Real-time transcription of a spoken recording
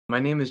My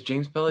name is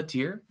James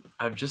Pelletier.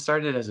 I've just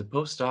started as a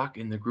postdoc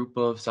in the group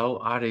of Saul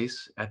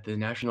Ares at the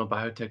National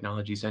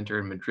Biotechnology Center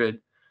in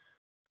Madrid,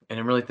 and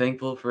I'm really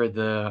thankful for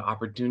the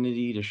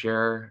opportunity to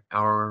share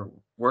our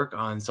work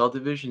on cell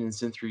division in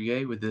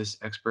Synth3A with this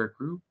expert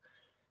group,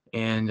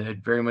 and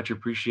I'd very much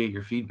appreciate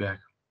your feedback.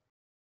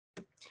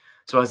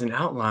 So as an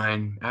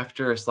outline,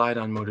 after a slide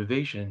on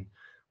motivation,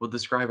 we'll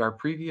describe our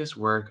previous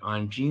work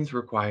on genes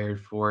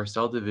required for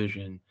cell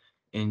division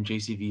in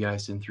JCVI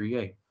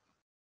Synth3A.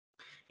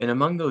 And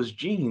among those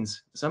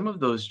genes, some of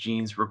those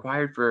genes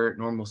required for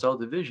normal cell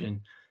division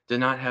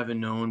did not have a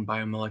known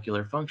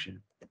biomolecular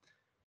function.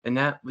 And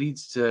that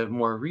leads to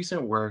more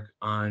recent work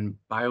on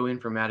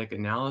bioinformatic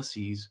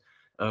analyses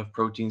of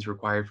proteins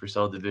required for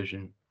cell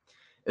division,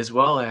 as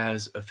well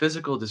as a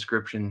physical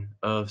description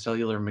of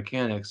cellular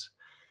mechanics.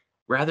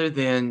 Rather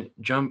than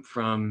jump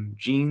from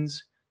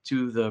genes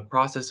to the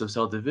process of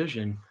cell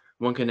division,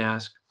 one can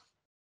ask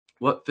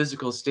what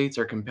physical states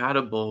are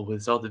compatible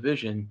with cell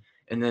division,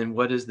 and then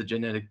what is the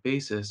genetic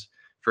basis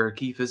for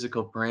key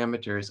physical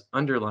parameters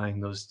underlying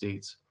those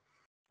states,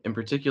 in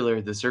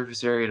particular the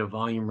surface area to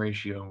volume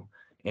ratio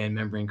and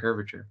membrane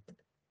curvature.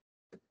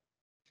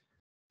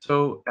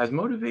 So, as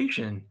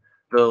motivation,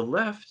 the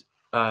left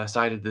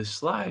side of this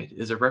slide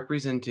is a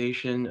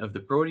representation of the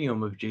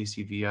proteome of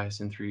JCVI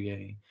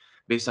Syn3A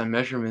based on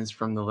measurements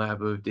from the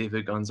lab of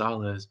David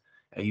Gonzalez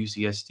at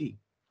UCSD.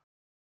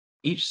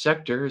 Each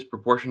sector is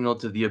proportional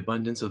to the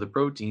abundance of the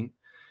protein,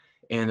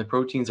 and the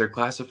proteins are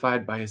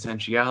classified by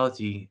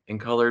essentiality and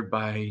colored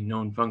by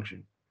known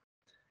function.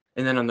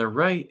 And then on the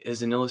right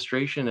is an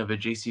illustration of a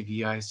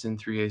JCVI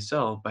Syn3A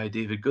cell by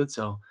David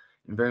Goodsell.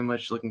 I'm very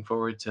much looking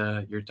forward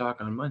to your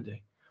talk on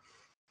Monday.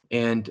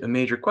 And a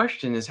major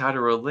question is how to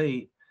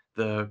relate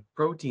the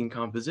protein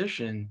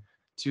composition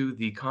to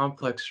the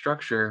complex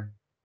structure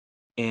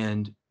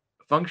and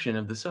function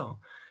of the cell.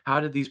 How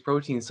did these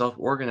proteins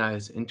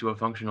self-organize into a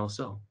functional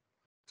cell?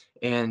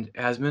 And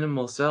as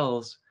minimal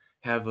cells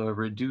have a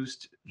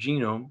reduced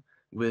genome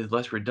with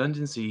less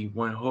redundancy,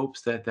 one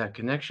hopes that that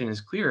connection is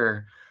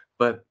clearer.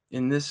 But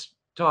in this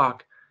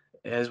talk,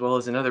 as well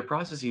as in other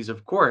processes,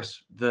 of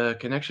course, the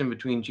connection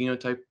between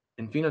genotype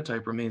and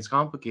phenotype remains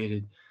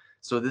complicated.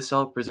 So this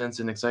cell presents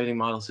an exciting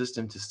model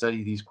system to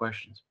study these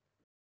questions.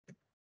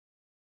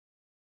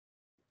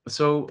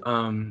 So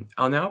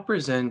I'll now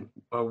present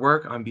a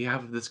work on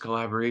behalf of this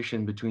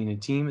collaboration between a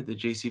team at the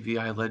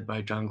JCVI led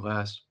by John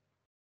Glass,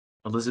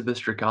 Elizabeth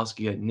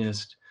Strakowski at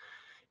NIST,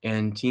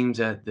 and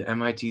teams at the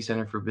MIT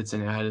Center for Bits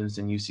and Atoms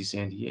and UC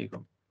San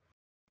Diego.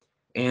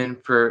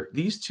 And for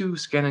these two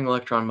scanning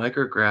electron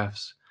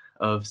micrographs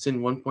of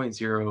SYN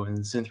 1.0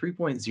 and SYN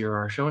 3.0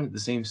 are shown at the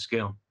same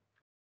scale.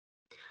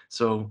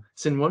 So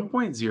SYN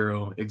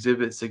 1.0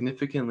 exhibits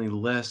significantly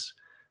less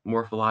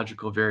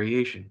morphological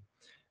variation.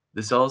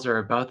 The cells are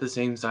about the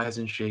same size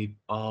and shape,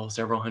 all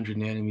several hundred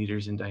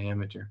nanometers in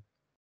diameter.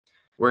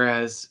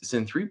 Whereas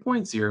SYN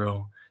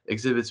 3.0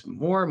 exhibits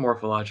more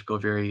morphological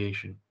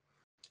variation.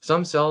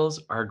 Some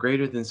cells are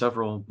greater than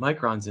several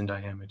microns in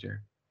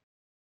diameter.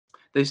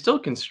 They still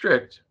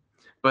constrict,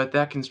 but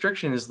that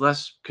constriction is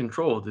less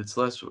controlled.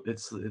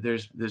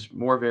 There's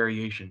more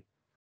variation.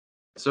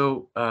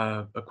 So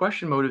a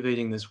question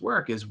motivating this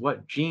work is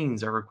what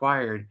genes are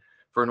required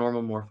for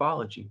normal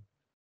morphology?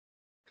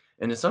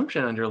 An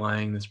assumption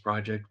underlying this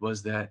project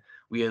was that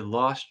we had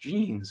lost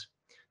genes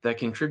that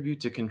contribute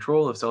to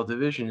control of cell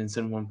division in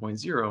SYN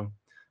 1.0,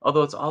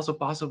 although it's also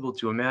possible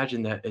to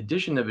imagine that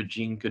addition of a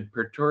gene could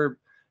perturb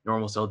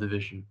normal cell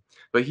division.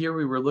 But here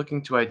we were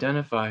looking to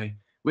identify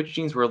which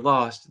genes were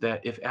lost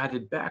that, if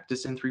added back to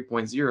SYN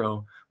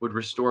 3.0, would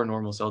restore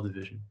normal cell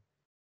division.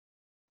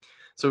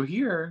 So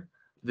here,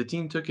 the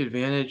team took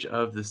advantage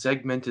of the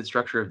segmented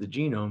structure of the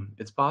genome.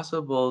 It's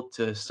possible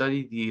to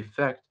study the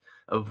effect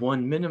of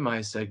one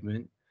minimized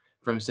segment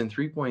from SYN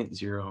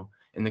 3.0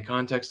 in the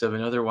context of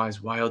an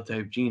otherwise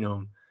wild-type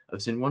genome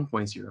of SYN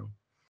 1.0.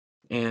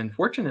 And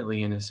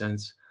fortunately, in a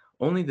sense,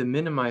 only the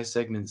minimized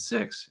segment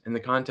 6 in the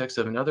context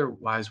of an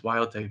otherwise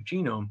wild-type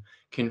genome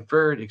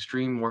conferred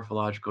extreme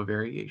morphological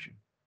variation.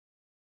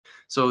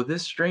 So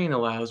this strain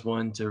allows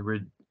one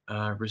to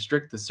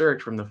restrict the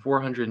search from the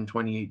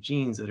 428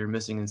 genes that are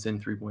missing in SYN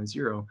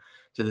 3.0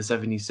 to the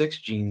 76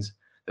 genes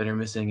that are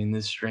missing in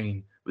this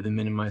strain with a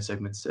minimized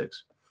segment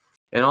 6.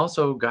 And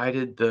also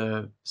guided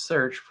the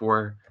search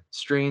for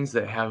strains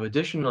that have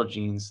additional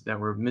genes that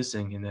were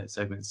missing in that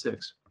segment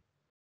 6,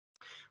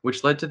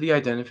 which led to the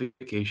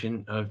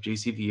identification of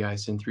JCVI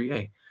SYN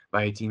 3A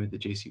by a team at the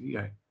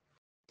JCVI.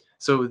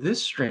 So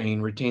this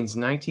strain retains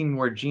 19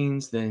 more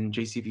genes than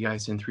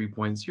JCVI SYN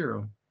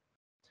 3.0,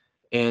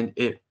 and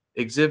it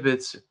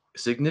exhibits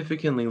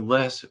significantly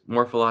less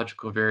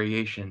morphological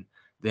variation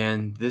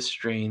than this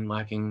strain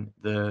lacking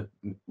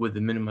with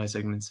the minimized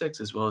segment 6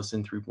 as well as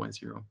SYN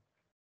 3.0.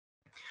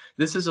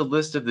 This is a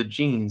list of the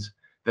genes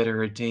that are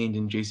retained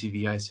in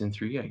JCVI SYN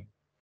 3A.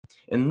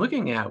 And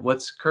looking at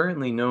what's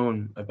currently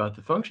known about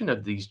the function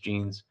of these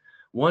genes,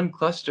 one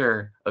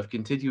cluster of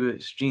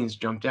contiguous genes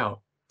jumped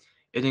out.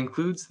 It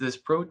includes this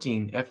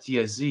protein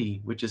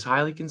FTSZ, which is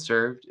highly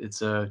conserved.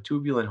 It's a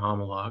tubulin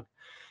homolog,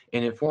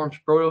 and it forms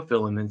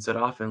protofilaments that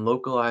often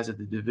localize at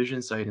the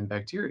division site in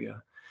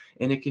bacteria.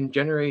 And it can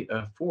generate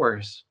a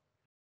force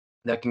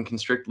that can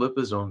constrict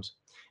liposomes.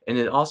 And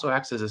it also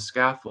acts as a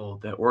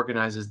scaffold that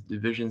organizes the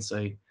division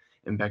site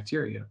in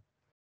bacteria.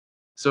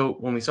 So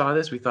when we saw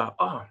this, we thought,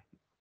 oh,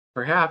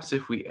 perhaps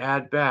if we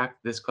add back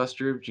this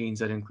cluster of genes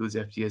that includes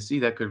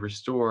FTSC, that could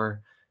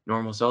restore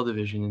normal cell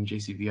division in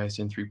JCVI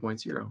SYN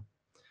 3.0.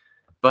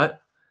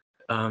 But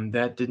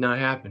that did not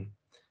happen.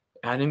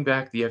 Adding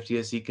back the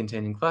FTSC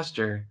containing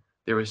cluster,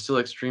 there was still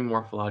extreme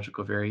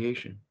morphological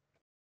variation.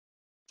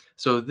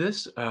 So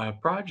this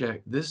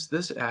project,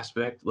 this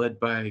aspect, led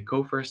by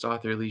co-first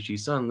author Li Ji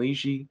Sun, Li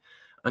Ji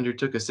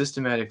undertook a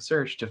systematic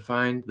search to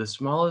find the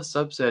smallest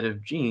subset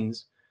of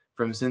genes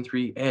from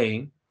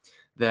SYN3A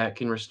that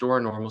can restore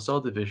normal cell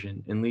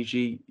division. And Li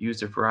Ji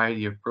used a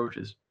variety of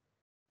approaches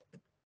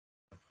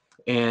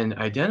and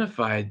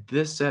identified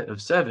this set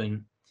of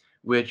 7,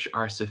 which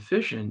are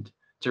sufficient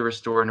to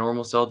restore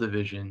normal cell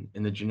division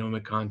in the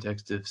genomic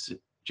context of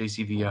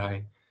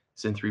JCVI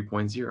SYN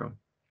 3.0.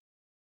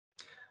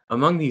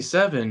 Among these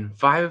 7,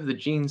 5 of the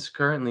genes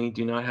currently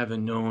do not have a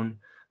known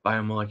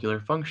biomolecular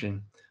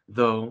function,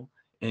 though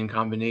in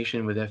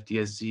combination with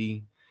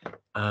FDSZ,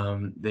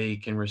 they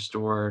can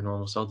restore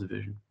normal cell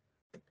division.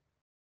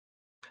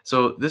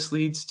 So this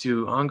leads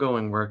to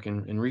ongoing work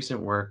and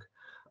recent work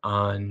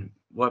on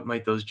what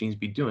might those genes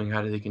be doing?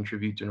 How do they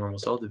contribute to normal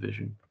cell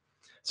division?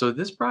 So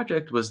this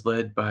project was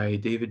led by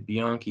David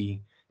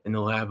Bianchi in the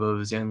lab of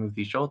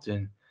Zanluthi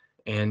Schulten,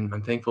 and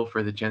I'm thankful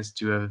for the chance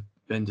to have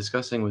been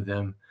discussing with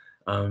them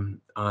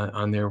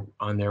on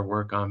their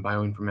work on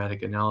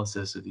bioinformatic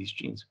analysis of these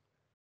genes.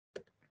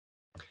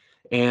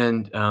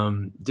 And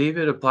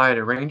David applied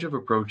a range of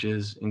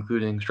approaches,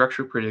 including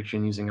structure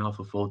prediction using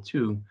AlphaFold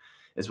 2,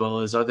 as well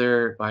as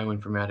other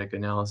bioinformatic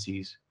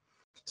analyses.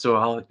 So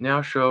I'll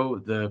now show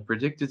the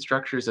predicted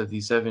structures of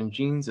these 7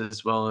 genes,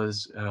 as well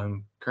as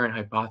current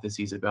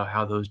hypotheses about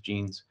how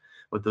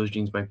what those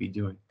genes might be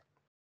doing.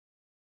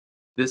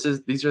 These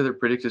are the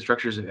predicted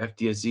structures of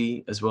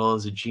FDSZ, as well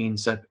as a gene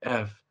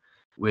CEPF,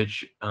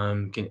 which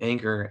can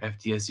anchor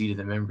FDSZ to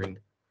the membrane.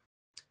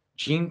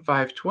 Gene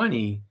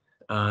 520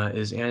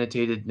 is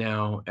annotated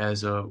now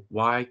as a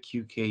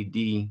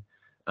YQKD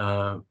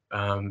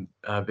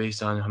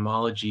based on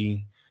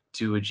homology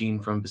to a gene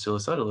from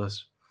Bacillus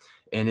subtilis,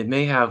 and it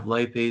may have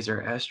lipase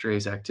or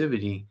esterase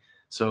activity.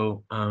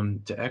 So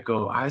to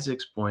echo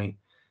Isaac's point,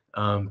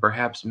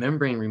 perhaps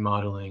membrane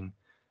remodeling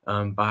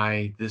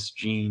by this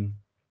gene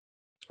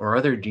or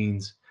other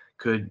genes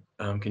could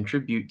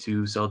contribute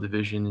to cell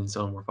division and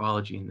cell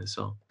morphology in the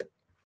cell.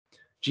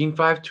 Gene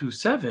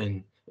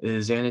 527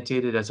 is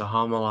annotated as a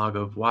homolog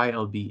of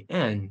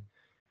YLBN,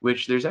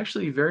 which there's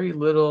actually very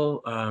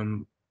little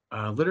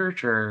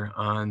literature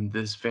on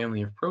this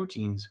family of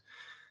proteins.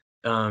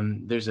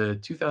 There's a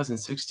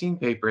 2016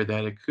 paper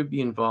that it could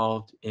be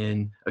involved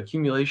in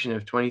accumulation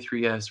of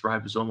 23S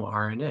ribosomal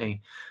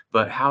RNA,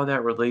 but how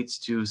that relates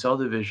to cell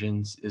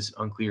divisions is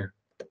unclear.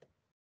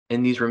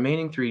 And these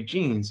remaining 3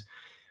 genes,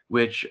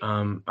 which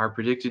are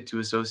predicted to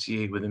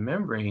associate with a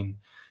membrane,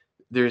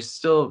 there's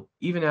still,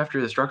 even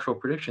after the structural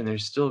prediction,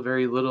 there's still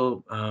very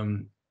little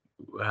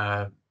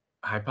uh,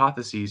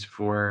 hypotheses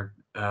for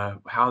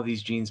how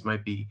these genes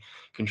might be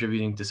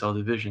contributing to cell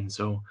division.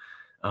 So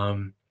I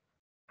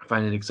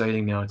find it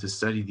exciting now to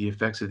study the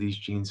effects of these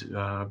genes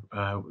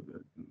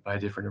by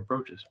different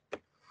approaches.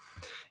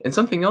 And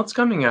something else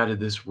coming out of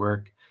this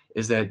work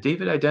is that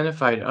David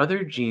identified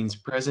other genes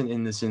present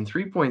in the SYN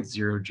 3.0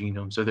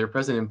 genome. So they're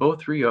present in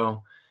both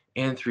 3.0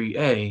 and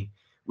 3A,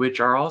 which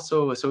are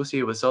also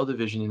associated with cell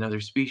division in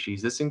other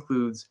species. This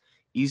includes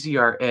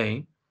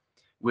EZRA,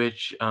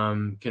 which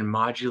can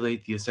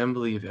modulate the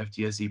assembly of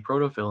FDSE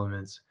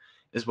protofilaments,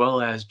 as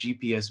well as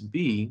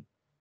GPSB,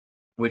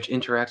 which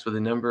interacts with a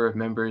number of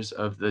members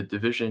of the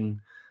division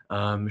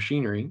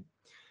machinery.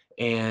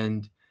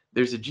 And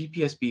there's a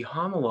GPSB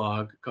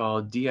homolog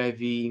called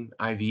div-IVA,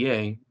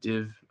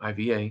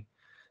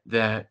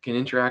 that can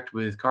interact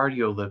with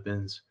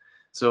cardiolipins.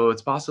 So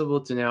it's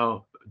possible to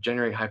now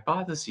generate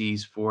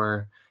hypotheses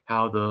for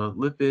how the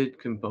lipid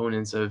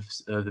components of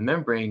the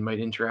membrane might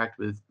interact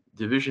with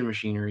division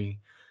machinery.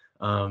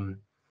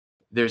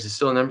 There's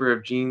still a number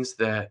of genes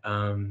that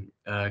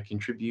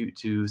contribute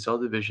to cell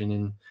division,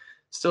 and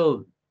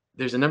still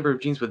there's a number of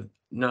genes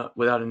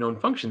without a known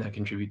function that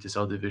contribute to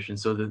cell division.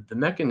 So the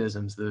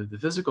mechanisms, the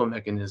physical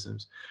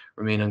mechanisms,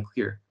 remain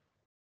unclear.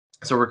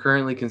 So we're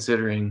currently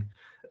considering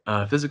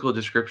physical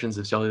descriptions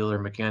of cellular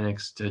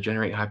mechanics to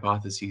generate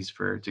hypotheses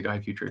to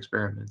guide future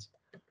experiments.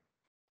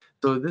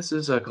 So this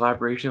is a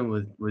collaboration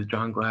with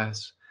John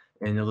Glass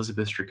and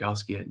Elizabeth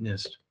Strakowski at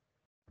NIST.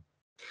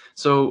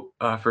 So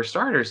for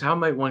starters, how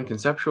might one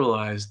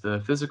conceptualize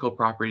the physical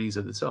properties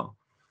of the cell?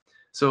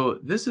 So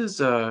this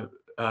is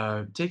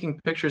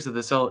taking pictures of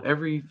the cell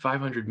every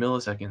 500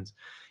 milliseconds.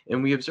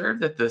 And we observe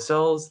that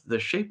the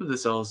shape of the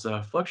cells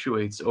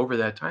fluctuates over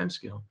that time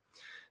scale.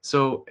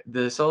 So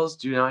the cells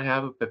do not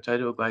have a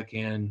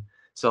peptidoglycan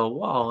cell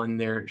wall, and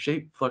their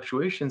shape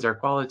fluctuations are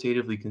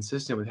qualitatively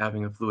consistent with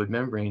having a fluid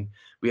membrane.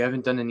 We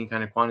haven't done any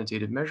kind of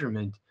quantitative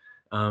measurement,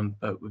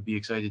 but would be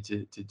excited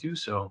to do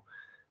so.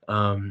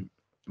 Um,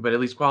 but at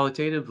least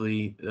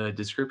qualitatively, the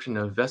description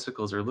of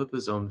vesicles or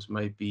liposomes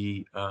might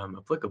be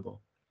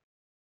applicable.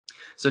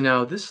 So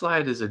now this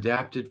slide is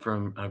adapted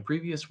from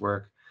previous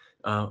work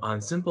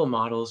on simple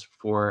models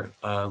for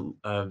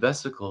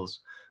vesicles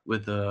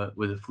with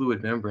a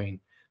fluid membrane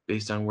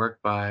based on work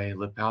by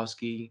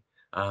Lipowski,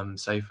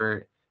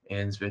 Seifert,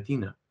 and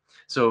Svetina.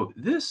 So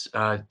this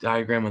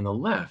diagram on the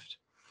left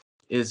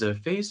is a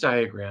phase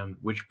diagram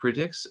which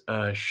predicts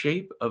a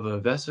shape of a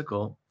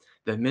vesicle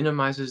that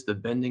minimizes the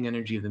bending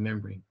energy of the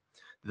membrane.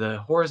 The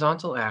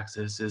horizontal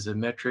axis is a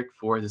metric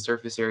for the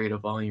surface area to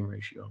volume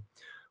ratio.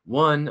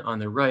 1 on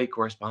the right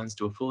corresponds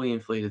to a fully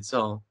inflated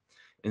cell,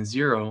 and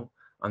 0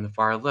 on the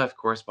far left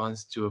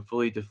corresponds to a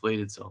fully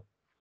deflated cell.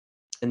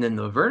 And then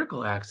the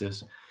vertical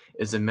axis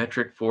is a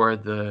metric for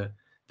the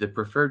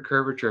preferred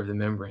curvature of the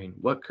membrane.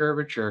 What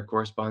curvature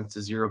corresponds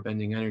to zero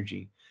bending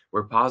energy,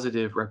 where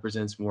positive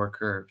represents more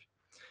curved.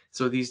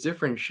 So these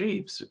different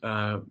shapes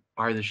are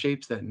the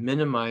shapes that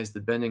minimize the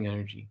bending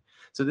energy.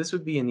 So this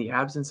would be in the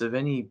absence of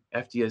any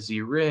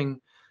FDSZ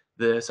ring.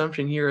 The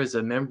assumption here is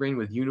a membrane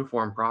with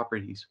uniform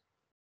properties.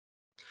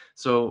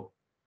 So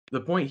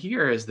the point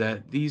here is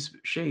that these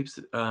shapes,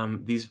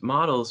 these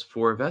models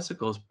for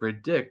vesicles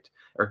predict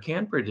or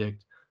can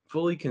predict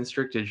fully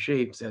constricted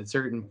shapes at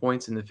certain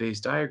points in the phase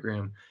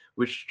diagram,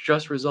 which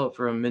just result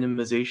from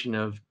minimization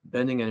of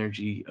bending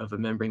energy of a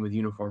membrane with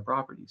uniform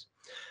properties.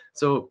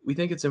 So we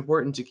think it's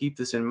important to keep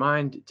this in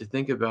mind to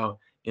think about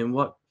in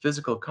what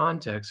physical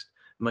context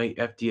might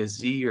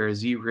FDSZ or a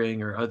Z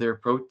ring or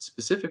other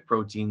specific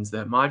proteins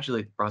that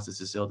modulate the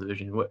process of cell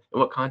division, in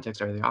what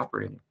context are they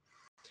operating?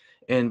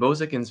 And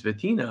Bozek and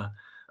Svetina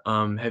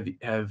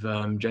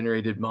have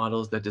generated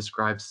models that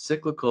describe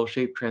cyclical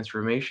shape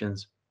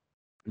transformations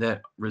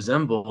that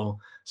resemble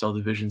cell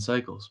division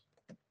cycles.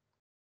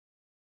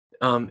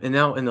 And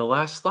now in the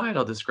last slide,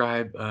 I'll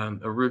describe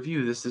a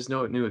review. This is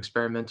no new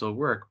experimental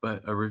work,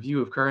 but a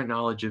review of current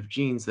knowledge of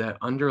genes that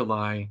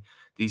underlie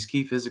these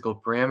key physical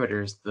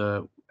parameters,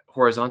 the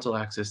horizontal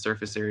axis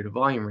surface area to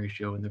volume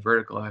ratio and the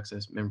vertical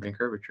axis membrane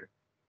curvature.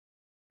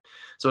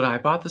 So to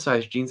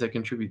hypothesize genes that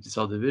contribute to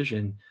cell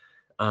division,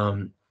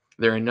 um,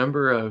 there are a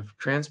number of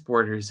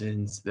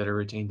transporters that are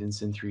retained in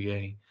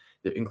SYN3A,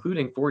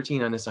 including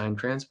 14 unassigned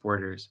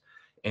transporters.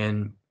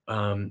 And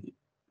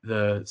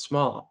the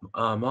small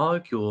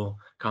molecule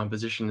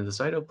composition of the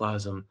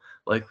cytoplasm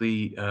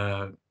likely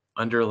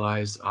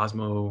underlies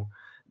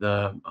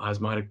the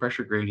osmotic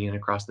pressure gradient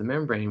across the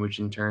membrane, which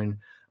in turn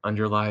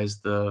underlies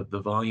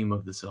the volume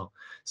of the cell.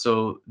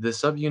 So the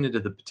subunit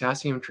of the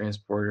potassium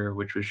transporter,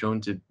 which was shown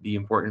to be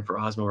important for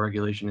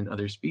osmoregulation in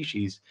other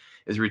species,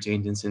 is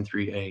retained in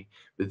SYN3A.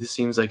 But this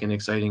seems like an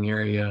exciting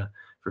area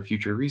for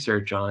future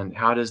research on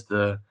how does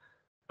the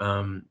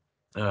um,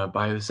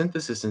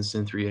 biosynthesis in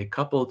SYN3A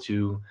couple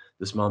to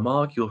the small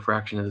molecule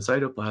fraction of the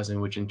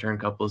cytoplasm, which in turn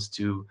couples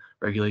to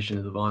regulation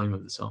of the volume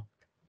of the cell.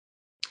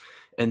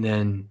 And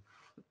then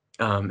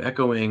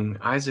echoing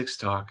Isaac's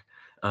talk,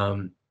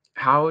 um,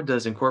 how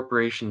does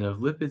incorporation of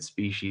lipid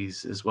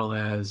species as well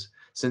as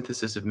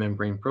synthesis of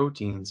membrane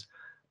proteins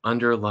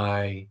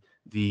underlie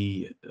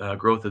the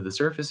growth of the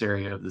surface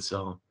area of the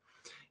cell?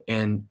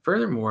 And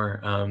furthermore,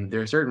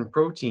 there are certain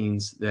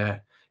proteins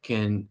that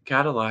can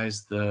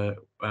catalyze the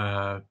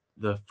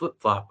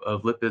flip-flop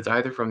of lipids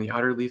either from the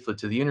outer leaflet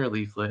to the inner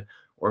leaflet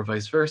or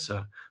vice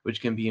versa,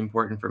 which can be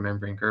important for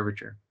membrane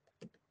curvature.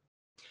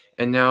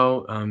 And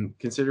now,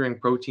 considering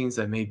proteins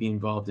that may be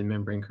involved in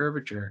membrane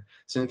curvature,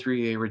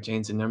 SYN3A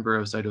retains a number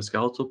of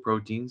cytoskeletal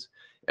proteins,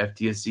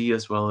 FTSE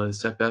as well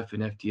as CEPF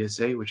and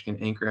FTSA, which can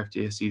anchor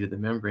FTSE to the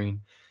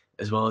membrane,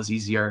 as well as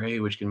EZRA,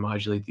 which can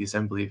modulate the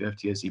assembly of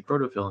FTSE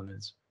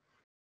protofilaments.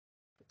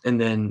 And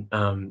then,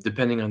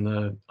 depending on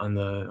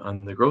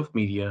the growth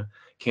media,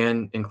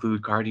 can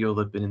include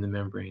cardiolipin in the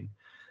membrane,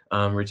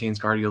 retains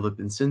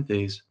cardiolipin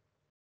synthase,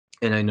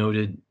 and I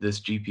noted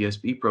this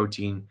GPSB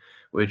protein,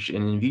 which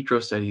in vitro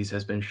studies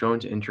has been shown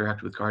to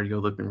interact with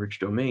cardiolipin-rich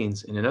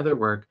domains. And in other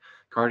work,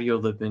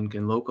 cardiolipin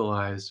can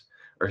localize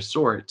or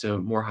sort to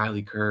more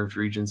highly curved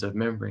regions of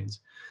membranes.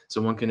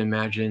 So one can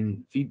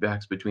imagine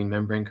feedbacks between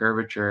membrane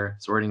curvature,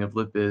 sorting of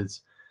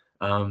lipids,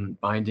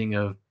 binding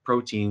of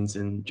proteins,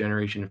 and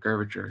generation of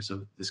curvature.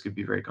 So this could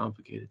be very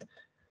complicated.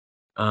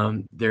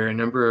 There are a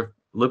number of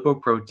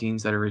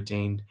lipoproteins that are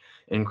retained,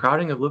 and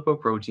crowding of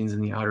lipoproteins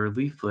in the outer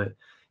leaflet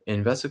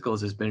in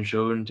vesicles has been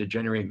shown to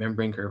generate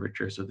membrane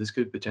curvature. So this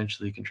could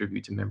potentially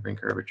contribute to membrane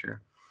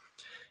curvature.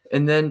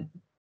 And then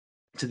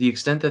to the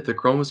extent that the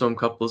chromosome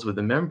couples with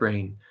the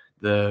membrane,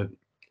 the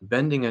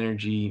bending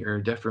energy or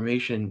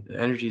deformation, the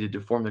energy to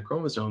deform the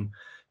chromosome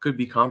could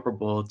be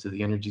comparable to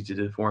the energy to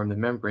deform the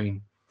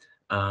membrane.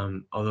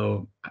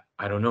 Although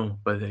I don't know,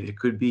 but it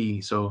could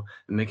be. So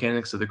the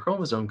mechanics of the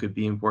chromosome could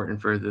be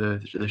important for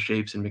the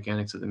shapes and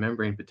mechanics of the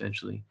membrane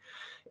potentially.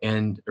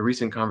 And a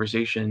recent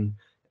conversation,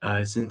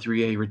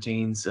 SYN3A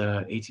retains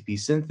ATP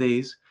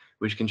synthase,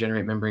 which can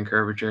generate membrane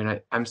curvature.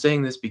 And I'm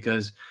saying this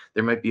because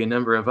there might be a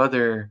number of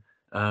other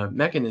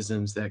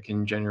mechanisms that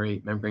can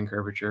generate membrane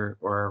curvature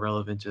or are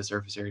relevant to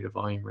surface area to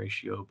volume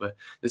ratio. But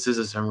this is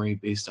a summary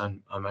based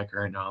on my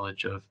current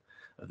knowledge of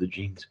the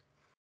genes.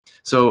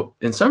 So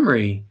in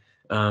summary,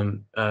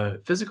 a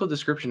physical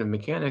description of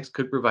mechanics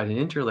could provide an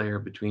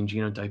interlayer between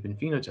genotype and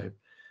phenotype.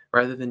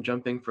 Rather than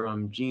jumping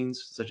from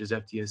genes such as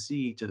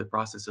FTSC to the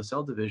process of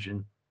cell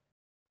division,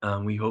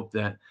 we hope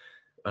that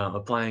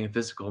applying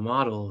physical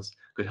models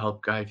could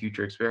help guide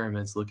future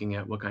experiments looking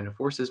at what kind of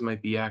forces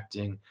might be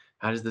acting,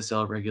 how does the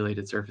cell regulate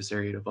its surface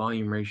area to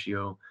volume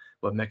ratio,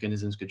 what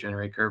mechanisms could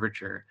generate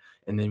curvature,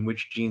 and then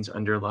which genes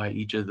underlie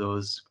each of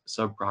those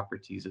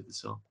sub-properties of the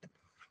cell.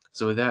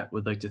 So with that,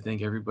 would like to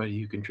thank everybody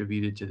who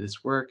contributed to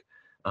this work,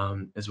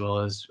 as well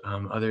as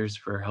others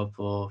for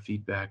helpful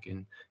feedback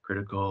and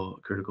critical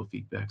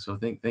feedback. So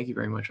thank you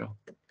very much, all.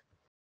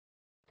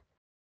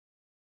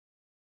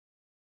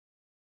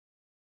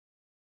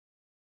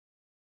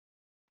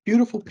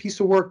 Beautiful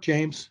piece of work,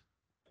 James.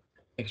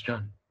 Thanks,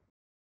 John.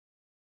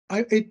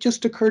 It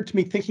just occurred to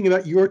me thinking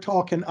about your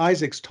talk and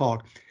Isaac's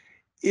talk.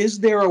 Is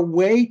there a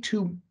way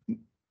to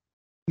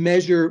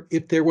measure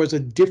if there was a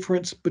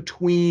difference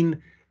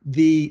between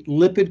the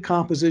lipid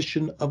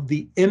composition of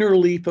the inner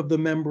leaf of the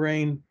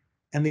membrane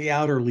and the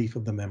outer leaf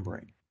of the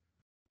membrane?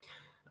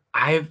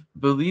 I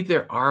believe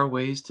there are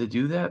ways to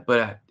do that,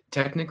 but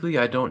technically,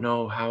 I don't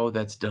know how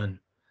that's done.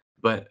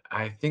 But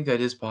I think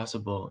that is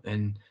possible.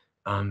 And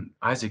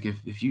Isaac,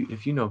 if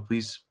you know, Or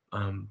please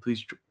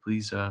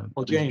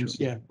James,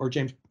 yeah, or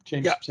James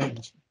Yeah.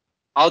 Sands.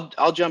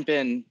 I'll jump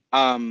in.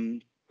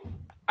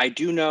 I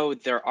do know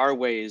there are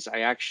ways.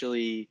 I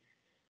actually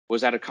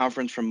was at a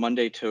conference from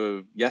Monday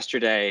to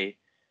yesterday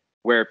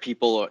where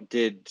people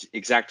did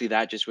exactly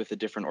that, just with a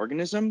different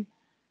organism.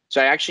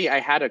 So I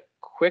had a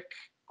quick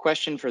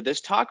question for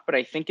this talk, but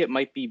I think it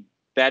might be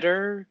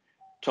better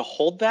to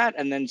hold that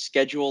and then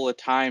schedule a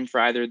time for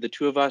either the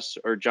two of us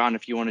or John,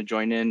 if you want to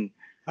join in,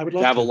 I would to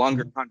love have a to.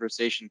 longer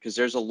conversation, because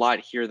there's a lot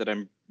here that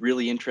I'm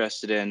really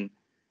interested in.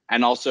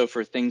 And also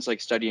for things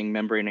like studying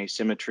membrane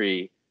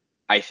asymmetry,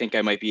 I think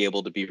I might be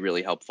able to be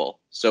really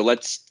helpful. So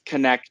let's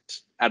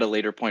connect at a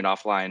later point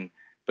offline,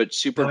 but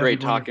super That'd be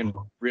great talk and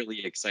wonderful.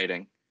 really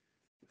exciting.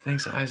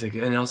 Thanks, Isaac.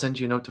 And I'll send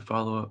you a note to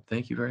follow up.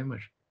 Thank you very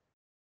much.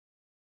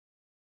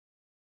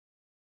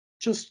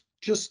 Just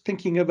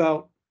thinking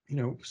about,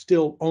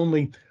 still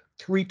only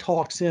 3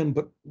 talks in,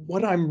 but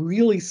what I'm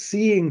really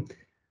seeing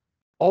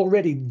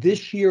already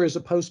this year as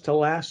opposed to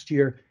last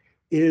year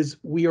is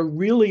we are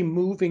really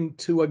moving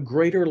to a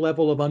greater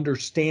level of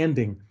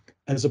understanding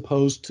as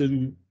opposed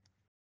to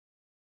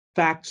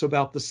facts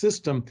about the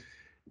system.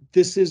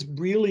 This is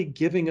really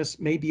giving us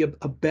maybe a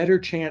better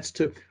chance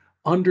to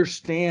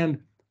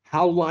understand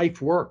how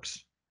life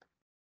works.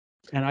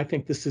 And I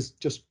think this is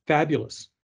just fabulous.